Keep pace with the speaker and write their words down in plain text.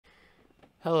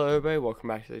Hello everybody, welcome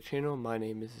back to the channel. My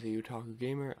name is the Otaku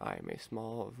Gamer. I am a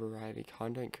small variety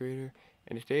content creator,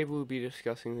 and today we'll be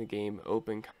discussing the game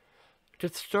Open. To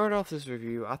start off this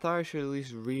review, I thought I should at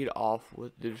least read off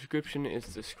what the description is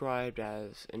described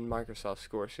as in Microsoft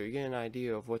Score, so you get an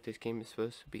idea of what this game is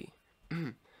supposed to be.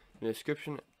 The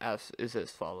description is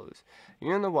as follows.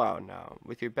 You're in the wild now.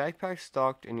 With your backpack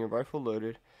stocked and your rifle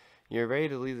loaded, you're ready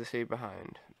to leave the city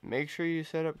behind. Make sure you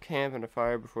set up camp and a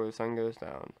fire before the sun goes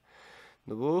down.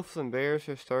 The wolves and bears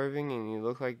are starving and you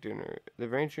look like dinner. The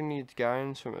ranger needs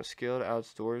guidance from a skilled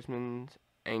outdoorsman,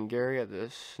 and Gary at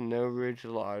the Snow Ridge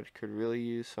Lodge could really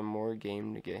use some more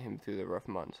game to get him through the rough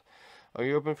months. Are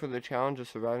you open for the challenge of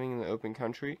surviving in the open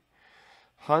country?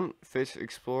 Hunt, fish,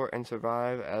 explore, and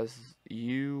survive as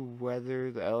you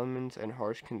weather the elements and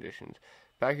harsh conditions.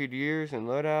 Pack your gears and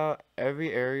load out.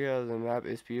 Every area of the map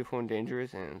is beautiful and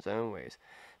dangerous in its own ways.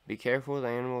 Be careful the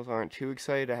animals aren't too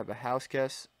excited to have a house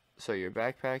guest, so your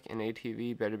backpack and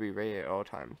ATV better be ready at all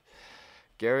times.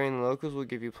 Gary and the locals will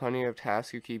give you plenty of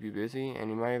tasks to keep you busy, and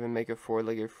you might even make a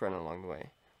four-legged friend along the way.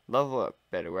 Level up.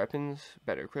 Better weapons,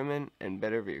 better equipment, and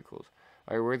better vehicles.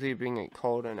 Are you worthy of being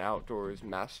called an outdoors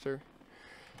master?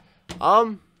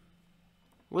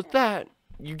 With that,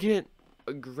 you get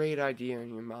a great idea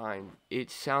in your mind.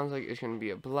 It sounds like it's going to be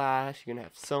a blast. You're going to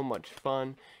have so much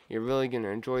fun. You're really going to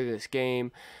enjoy this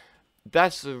game.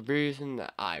 That's the reason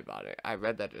that I bought it. I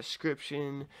read that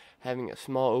description, having a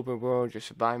small open world, you're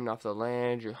surviving off the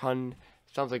land, you're hunting,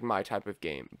 sounds like my type of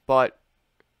game. But,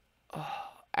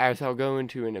 as I'll go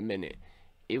into in a minute,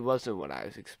 it wasn't what I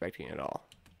was expecting at all.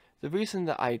 The reason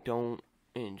that I don't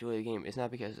enjoy the game is not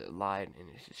because it lied in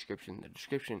its description. The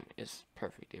description is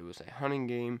perfect. It was a hunting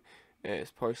game,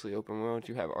 it's partially open world,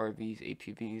 you have RVs,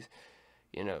 ATVs,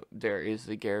 there is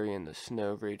the Gary and the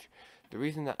Snow Ridge. The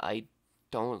reason that I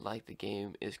don't like the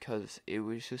game is because it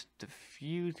was just the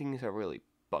few things that really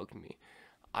bugged me.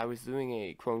 I was doing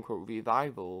a quote-unquote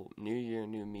revival, New Year,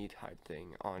 New Me type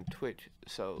thing on Twitch,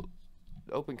 so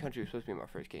Open Country was supposed to be my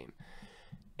first game.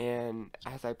 And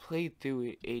as I played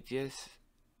through it, there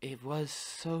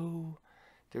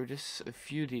were just a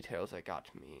few details that got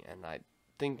to me, and I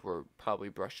think were probably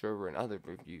brushed over in other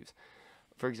reviews.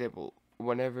 For example,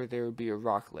 whenever there would be a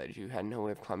rock ledge, you had no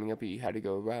way of climbing up it, you had to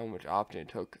go around, which often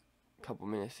took couple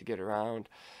minutes to get around.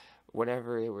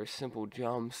 Whenever there were simple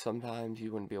jumps, sometimes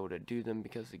you wouldn't be able to do them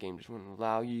because the game just wouldn't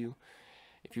allow you.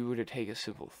 If you were to take a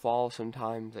simple fall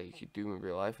sometimes, like you could do in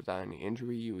real life without any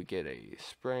injury, you would get a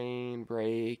sprain,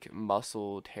 break,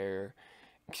 muscle tear,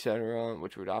 etc.,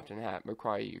 which would often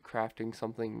require you crafting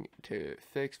something to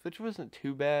fix, which wasn't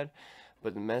too bad,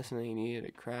 but the medicine that you needed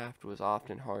to craft was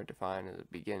often hard to find at the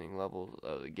beginning levels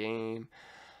of the game.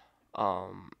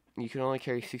 You can only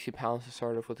carry 60 pounds to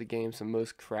start off with the game, so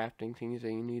most crafting things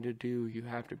that you need to do, you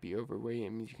have to be overweight. It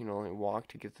means you can only walk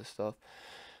to get the stuff,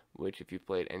 which if you've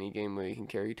played any game where you can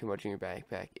carry too much in your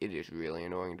backpack, it is really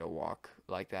annoying to walk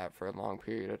like that for a long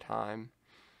period of time.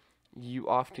 You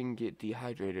often get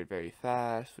dehydrated very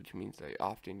fast, which means that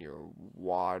often your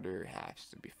water has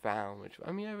to be found, which,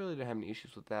 I really didn't have any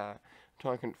issues with that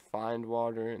until I couldn't find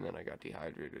water, and then I got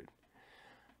dehydrated.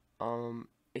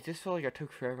 It just felt like I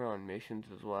took forever on missions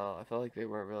as well. I felt like they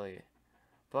weren't really,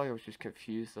 I felt like I was just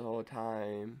confused the whole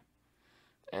time,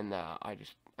 and I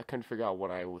couldn't figure out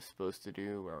what I was supposed to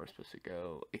do, where I was supposed to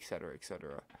go, etc.,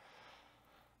 etc.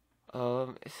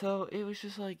 So it was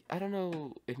just like, I don't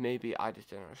know if maybe I just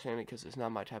didn't understand it because it's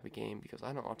not my type of game, because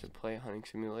I don't often play hunting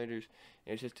simulators.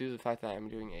 It's just due to the fact that I'm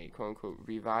doing a quote-unquote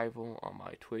revival on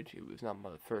my Twitch. It was not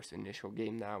my first initial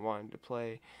game that I wanted to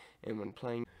play, and when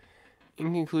playing,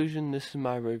 in conclusion, this is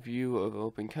my review of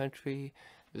Open Country.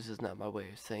 This is not my way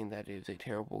of saying that it is a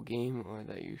terrible game or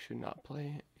that you should not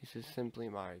play it. It's just simply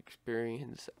my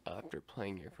experience after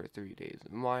playing it for 3 days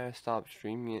and why I stopped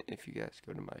streaming it if you guys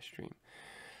go to my stream.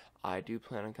 I do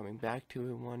plan on coming back to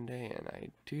it one day, and I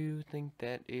do think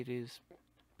that it is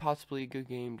possibly a good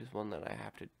game, just one that I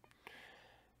have to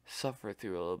suffer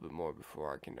through a little bit more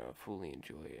before I can fully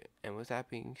enjoy it. And with that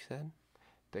being said,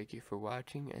 thank you for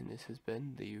watching, and this has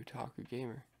been the Otaku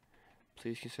Gamer.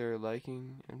 Please consider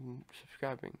liking and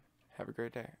subscribing. Have a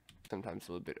great day. Sometimes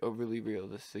a little bit overly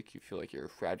realistic, you feel like you're a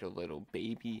fragile little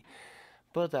baby,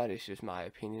 but that is just my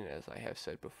opinion, as I have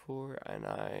said before, and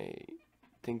I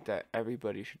think that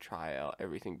everybody should try out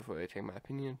everything before they take my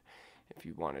opinion. If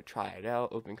you want to try it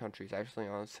out, Open Country is actually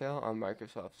on sale on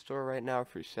Microsoft Store right now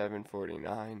for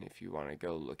 $7.49 if you want to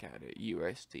go look at it,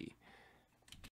 USD.